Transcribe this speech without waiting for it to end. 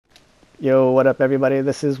Yo, what up everybody?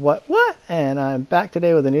 This is what? And I'm back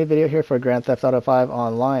today with a new video here for Grand Theft Auto 5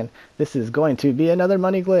 Online. This is going to be another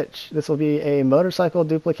money glitch. This will be a motorcycle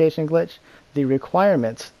duplication glitch. The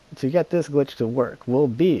requirements to get this glitch to work will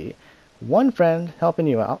be one friend helping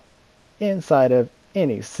you out inside of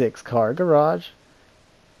any 6-car garage,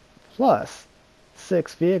 plus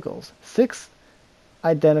 6 vehicles. 6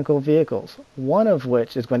 identical vehicles, one of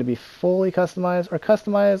which is going to be fully customized or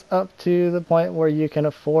customized up to the point where you can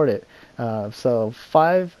afford it. So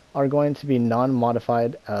 5 are going to be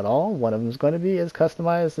non-modified at all. One of them is going to be as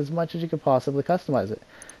customized as much as you could possibly customize it.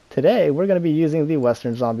 Today we're going to be using the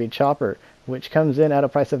Western Zombie Chopper, which comes in at a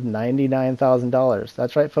price of $99,000.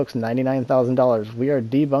 That's right folks, $99,000. We are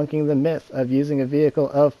debunking the myth of using a vehicle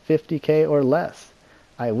of $50K or less.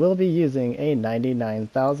 I will be using a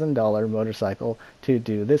 $99,000 motorcycle to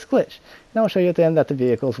do this glitch. And I'll show you at the end that the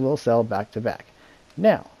vehicles will sell back to back.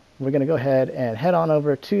 Now, we're going to go ahead and head on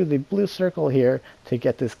over to the blue circle here to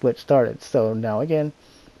get this glitch started. So now again,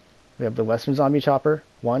 we have the Western Zombie Chopper,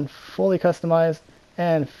 1 fully customized,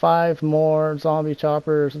 and 5 more zombie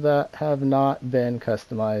choppers that have not been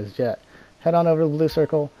customized yet. Head on over to the blue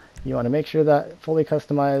circle. You want to make sure that fully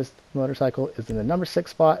customized motorcycle is in the number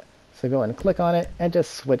 6 spot. So go ahead and click on it and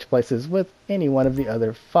just switch places with any one of the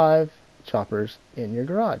other 5 choppers in your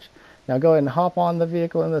garage. Now go ahead and hop on the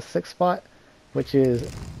vehicle in the 6th spot, which is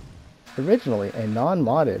originally a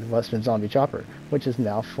non-modded Western Zombie Chopper, which is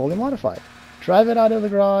now fully modified. Drive it out of the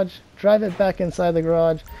garage, drive it back inside the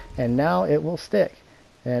garage, and now it will stick.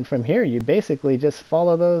 And from here you basically just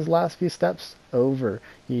follow those last few steps over.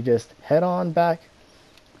 You just head on back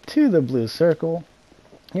to the blue circle.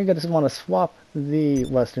 You're going to want to swap the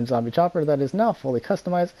Western Zombie Chopper that is now fully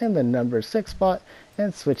customized in the number 6 spot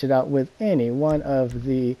and switch it out with any one of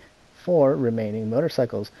the 4 remaining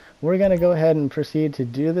motorcycles. We're going to go ahead and proceed to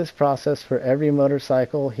do this process for every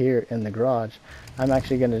motorcycle here in the garage. I'm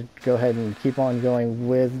actually going to go ahead and keep on going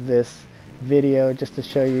with this video just to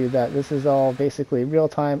show you that this is all basically real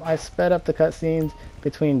time. I sped up the cutscenes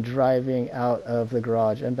between driving out of the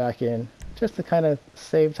garage and back in, just to kind of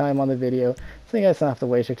save time on the video, so you guys don't have to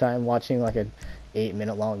waste your time watching like an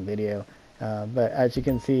 8-minute long video. But as you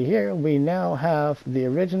can see here, we now have the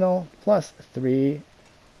original plus 3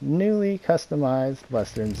 newly customized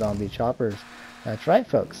Western Zombie Choppers. That's right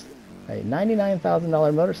folks, a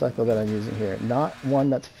 $99,000 motorcycle that I'm using here, not one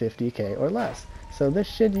that's $50K or less. So this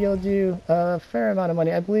should yield you a fair amount of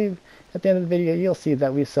money. I believe at the end of the video you'll see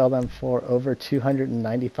that we sell them for over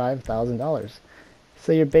 $295,000.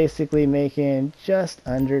 So you're basically making just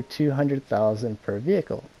under $200,000 per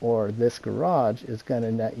vehicle, or this garage is going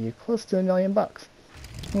to net you close to $1 million,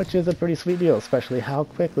 which is a pretty sweet deal, especially how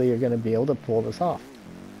quickly you're going to be able to pull this off.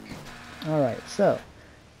 Alright, so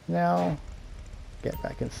now get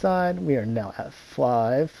back inside. We are now at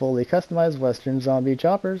 5 fully customized Western Zombie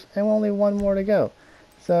Choppers and only 1 more to go.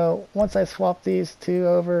 So once I swap these 2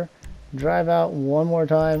 over, drive out one more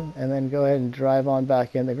time, and then go ahead and drive on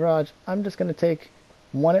back in the garage, I'm just going to take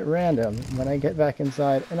one at random when I get back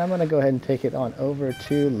inside, and I'm going to go ahead and take it on over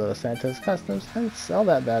to Los Santos Customs and sell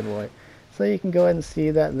that bad boy. So you can go ahead and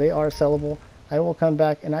see that they are sellable. I will come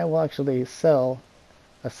back and I will actually sell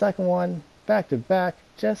a second one back to back,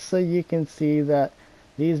 just so you can see that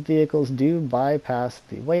these vehicles do bypass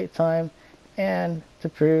the wait time, and to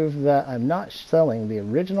prove that I'm not selling the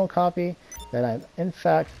original copy, that I'm in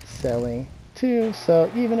fact selling 2.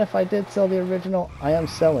 So even if I did sell the original, I am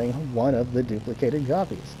selling one of the duplicated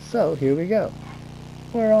copies. So here we go.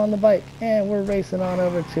 We're on the bike and we're racing on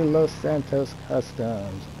over to Los Santos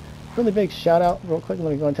Customs. Really big shout out real quick.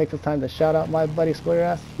 Let me go and take this time to shout out my buddy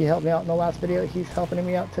Squareass. He helped me out in the last video. He's helping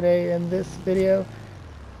me out today in this video.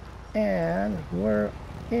 And we're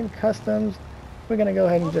in customs. We're going to go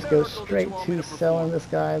ahead and just go straight to selling this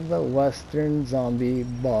guy the Western Zombie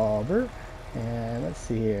Bobber. And let's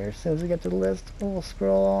see here, as soon as we get to the list, we'll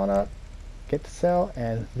scroll on up, get to sell,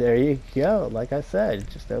 and there you go. Like I said,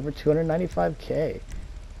 just over 295K.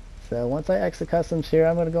 So once I exit customs here,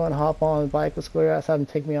 I'm going to go and hop on the bike with Squareass, have him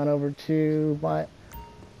take me on over to my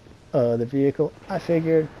other vehicle. I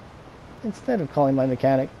figured, instead of calling my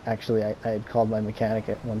mechanic, actually I had called my mechanic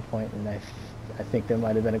at one point, and I think there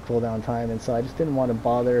might have been a cooldown time, and so I just didn't want to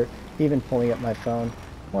bother even pulling up my phone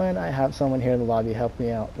when I have someone here in the lobby help me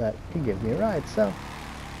out that could give me a ride. So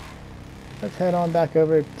let's head on back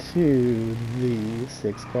over to the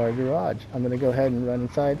 6-car garage. I'm going to go ahead and run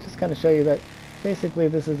inside, just kind of show you that basically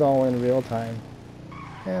this is all in real time.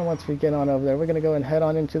 And once we get on over there, we're going to go and head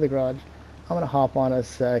on into the garage. I'm going to hop on a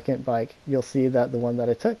second bike. You'll see that the one that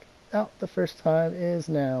I took out the first time is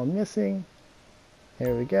now missing.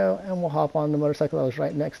 Here we go, and we'll hop on the motorcycle that was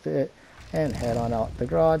right next to it. and head on out the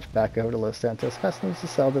garage, back over to Los Santos Customs to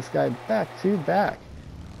sell this guy back to back,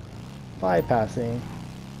 bypassing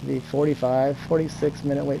the 46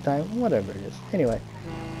 minute wait time, whatever it is. Anyway,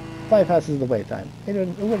 bypasses the wait time. It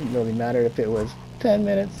wouldn't really matter if it was 10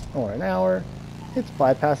 minutes or an hour. It's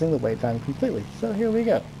bypassing the wait time completely. So here we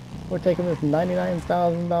go. We're taking this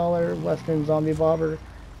 $99,000 Western Zombie Bobber,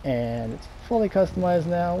 and it's fully customized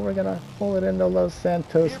now. We're gonna pull it into Los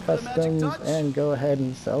Santos Customs and go ahead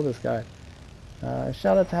and sell this guy.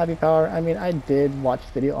 Shout out to Happy Power. I mean, I did watch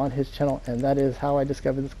the video on his channel, and that is how I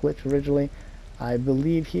discovered this glitch originally. I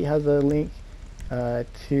believe he has a link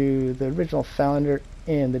to the original founder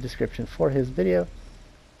in the description for his video.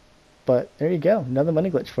 But there you go, another money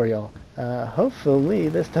glitch for y'all. Hopefully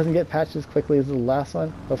this doesn't get patched as quickly as the last one.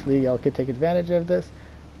 Hopefully y'all could take advantage of this.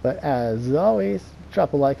 But as always,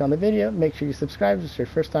 drop a like on the video, make sure you subscribe if it's your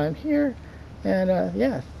first time here. And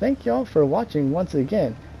yeah, thank y'all for watching once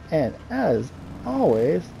again. And as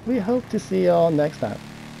always, we hope to see y'all next time.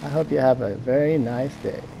 I hope you have a very nice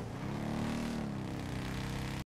day.